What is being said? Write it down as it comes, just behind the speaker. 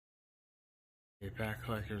Hey, back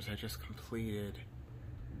collectors, I just completed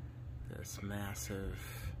this massive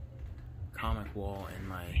comic wall in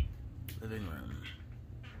my living room.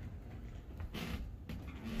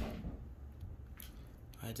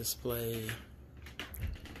 I display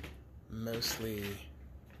mostly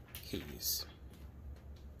keys.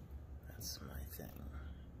 That's my thing.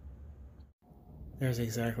 There's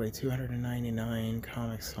exactly 299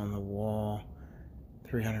 comics on the wall,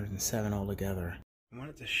 307 altogether. I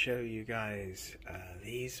wanted to show you guys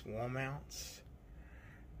these wall mounts.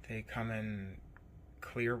 They come in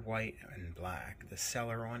clear white and black. The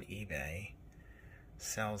seller on eBay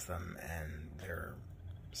sells them and they're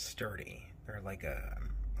sturdy. They're like a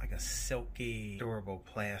silky, durable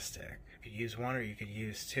plastic. You could use one or you could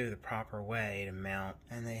use two the proper way to mount,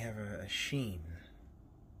 and they have a sheen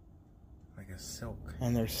like a silk.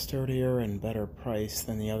 And they're sturdier and better priced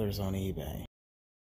than the others on eBay.